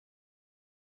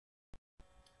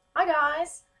Hi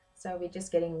guys! So we're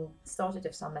just getting started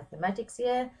with some mathematics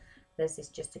here. This is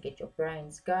just to get your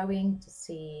brains going to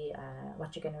see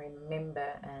what you're going to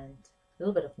remember and a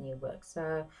little bit of new work.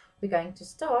 So we're going to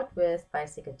start with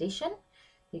basic addition.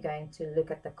 You're going to look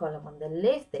at the column on the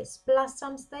left. There's plus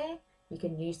sums there. You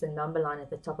can use the number line at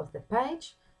the top of the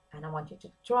page, and I want you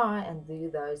to try and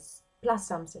do those plus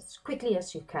sums as quickly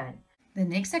as you can. The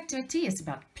next activity is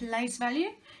about place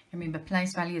value. Remember,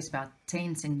 place value is about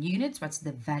tens and units. What's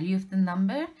the value of the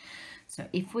number? So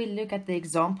if we look at the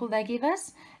example they give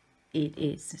us, it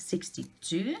is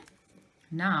 62.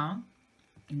 Now,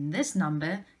 in this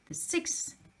number, the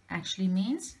 6 actually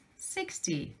means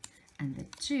 60. And the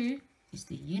 2 is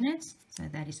the units. So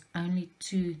that is only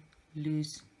 2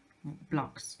 loose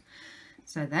blocks.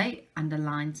 So they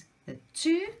underlined the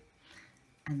 2.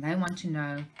 And they want to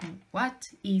know what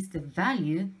is the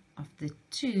value of the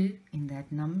 2 in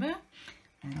that number.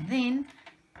 And then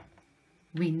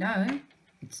we know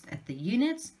it's at the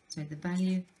units, so the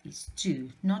value is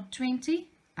 2, not 20,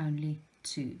 only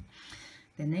 2.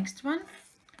 The next one,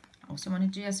 I also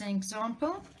want to do as an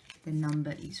example, the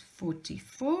number is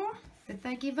 44 that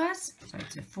they give us. So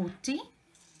it's a 40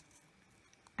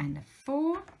 and a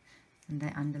 4, and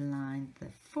they underline the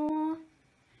 4.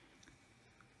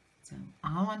 So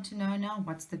I want to know now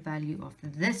what's the value of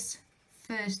this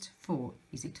first 4.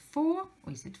 Is it 4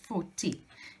 or is it 40?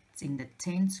 It's in the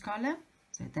tens column,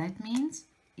 so that means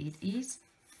it is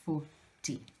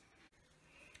 40.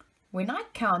 When I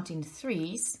count in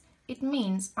threes, it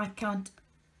means I count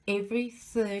every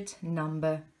third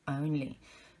number only.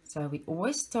 So we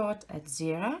always start at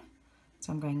 0.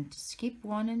 So I'm going to skip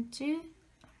 1 and 2.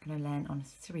 I'm going to land on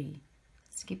 3.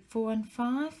 Skip 4 and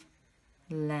 5.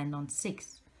 Land on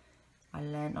 6. I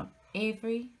land on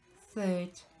every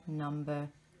third number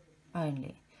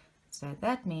only. So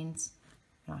that means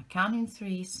when I count in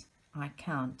threes, I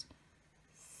count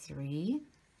 3,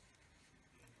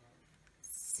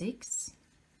 6,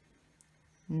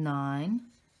 9,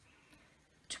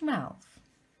 12.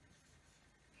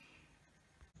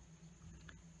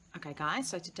 Okay guys,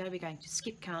 so today we're going to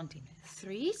skip counting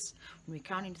threes. When we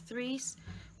count in threes,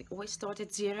 we always start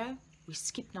at 0. We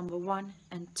skip number 1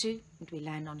 and 2 and we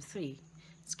land on 3.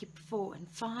 Skip 4 and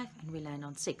 5 and we land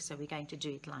on 6. So we're going to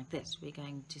do it like this. We're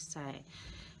going to say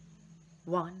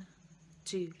 1,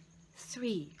 2,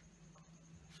 3,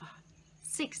 5,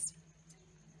 6,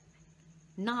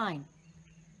 9,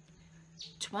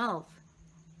 12,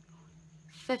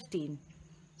 15,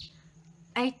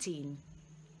 18,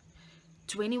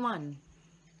 21,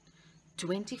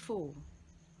 24,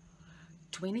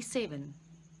 27,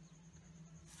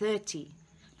 30.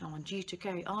 I want you to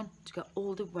carry on to go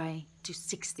all the way to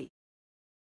 60.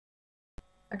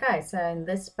 Okay, so in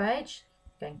this page,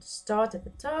 you're going to start at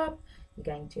the top. You're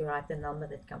going to write the number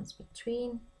that comes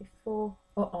between, before,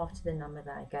 or after the number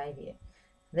that I gave you.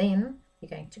 Then you're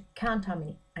going to count how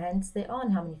many ants there are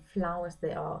and how many flowers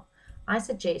there are. I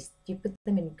suggest you put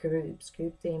them in groups.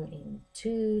 Group them in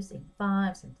 2s, in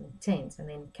 5s, and in 10s, and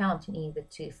then count in either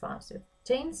 2, 5s, or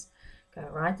 10s. Go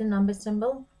write the number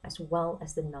symbol as well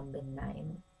as the number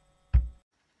name.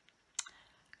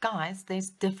 Guys,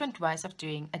 there's different ways of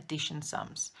doing addition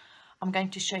sums. I'm going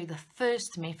to show you the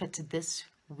first method this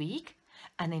week,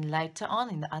 and then later on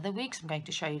in the other weeks I'm going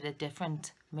to show you the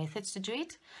different methods to do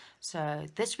it. So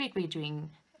this week we're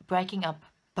doing breaking up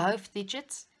both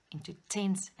digits into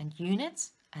tens and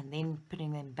units and then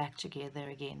putting them back together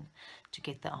again to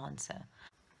get the answer.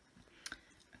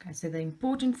 Okay, so the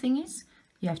important thing is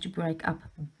you have to break up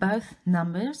both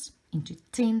numbers into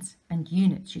tens and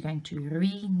units. You're going to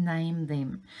rename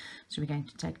them. So we're going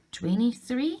to take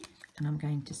 23, and I'm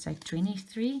going to say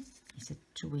 23 is a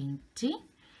 20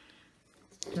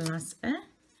 plus a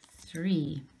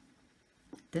 3.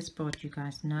 This part you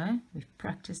guys know, we've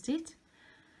practiced it.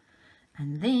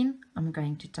 And then I'm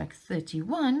going to take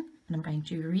 31, and I'm going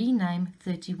to rename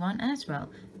 31 as well.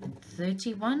 And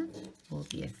 31 will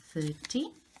be a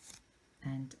 30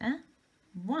 and a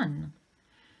 1.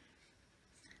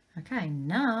 Okay,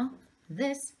 now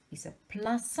this is a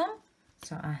plus sum,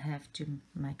 so I have to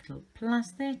make a little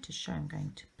plus there to show I'm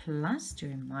going to plus to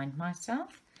remind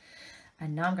myself.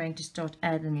 And now I'm going to start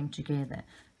adding them together.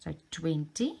 So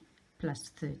 20 plus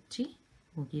 30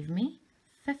 will give me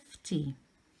 50.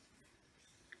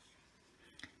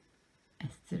 A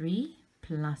 3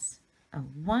 plus a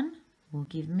 1 will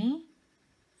give me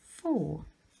 4.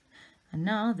 And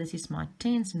now this is my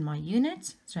tens and my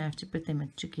units, so I have to put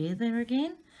them together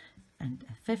again. And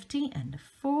a 50 and a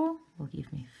 4 will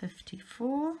give me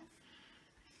 54.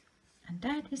 And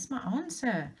that is my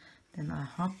answer. Then I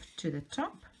hop to the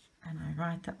top and I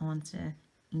write the answer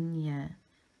in here.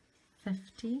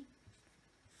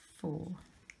 54.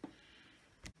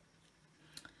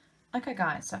 Okay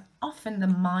guys, so often the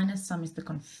minus sum is the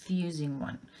confusing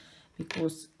one,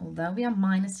 because although we are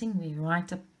minusing, we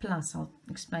write a plus. I'll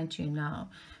explain to you now.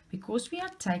 Because we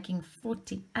are taking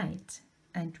 48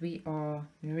 and we are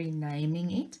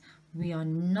renaming it, we are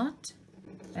not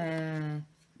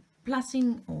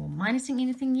plusing or minusing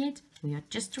anything yet. We are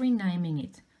just renaming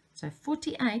it. So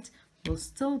 48 will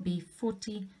still be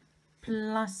 40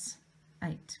 plus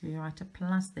 8. We write a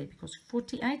plus there because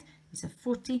 48 is a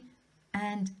 40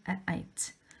 and a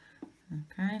 8.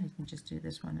 Okay, let me just do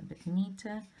this one a bit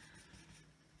neater.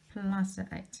 Plus a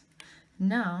 8.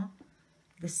 Now,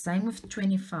 the same with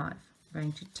 25. I'm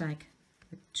going to take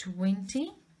the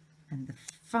 20 and the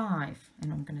 5,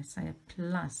 and I'm going to say a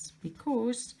plus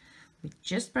because we're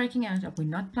just breaking it up. We're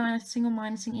not plusing or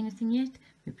minusing anything yet.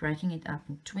 We're breaking it up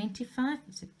in 25.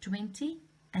 It's a 20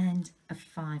 and a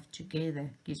 5 together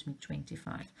gives me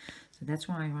 25. So that's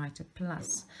why I write a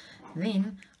plus.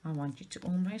 Then I want you to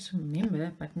almost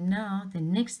remember, but now the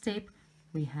next step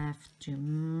we have to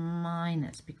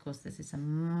minus, because this is a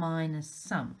minus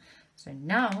sum. So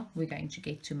now we're going to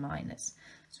get to minus.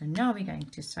 So now we're going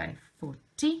to say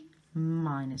 40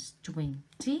 minus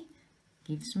 20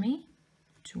 gives me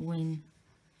 20.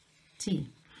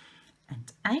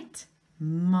 And 8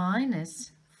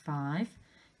 minus 5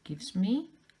 gives me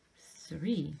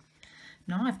 3.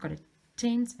 Now I've got a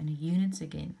tens and a units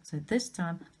again. So this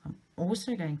time I'm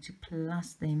also going to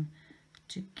plus them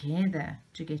together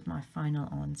to get my final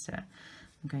answer.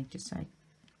 I'm going to say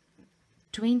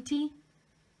 20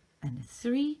 and a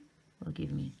 3 will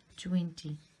give me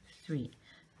 23.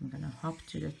 I'm going to hop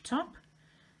to the top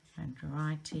and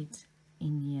write it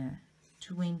in here,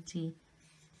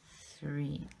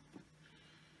 23.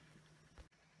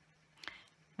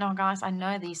 Now guys, I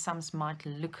know these sums might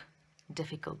look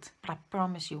difficult, but I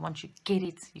promise you, once you get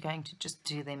it, you're going to just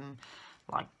do them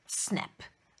like snap.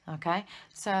 Okay,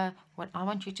 so what I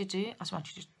want you to do, I just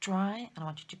want you to try, and I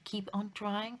want you to keep on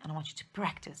trying, and I want you to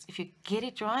practice. If you get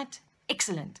it right,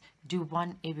 excellent. Do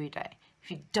one every day. If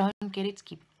you don't get it,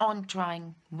 keep on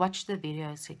trying. Watch the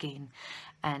videos again,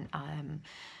 and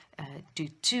do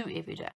 2 every day.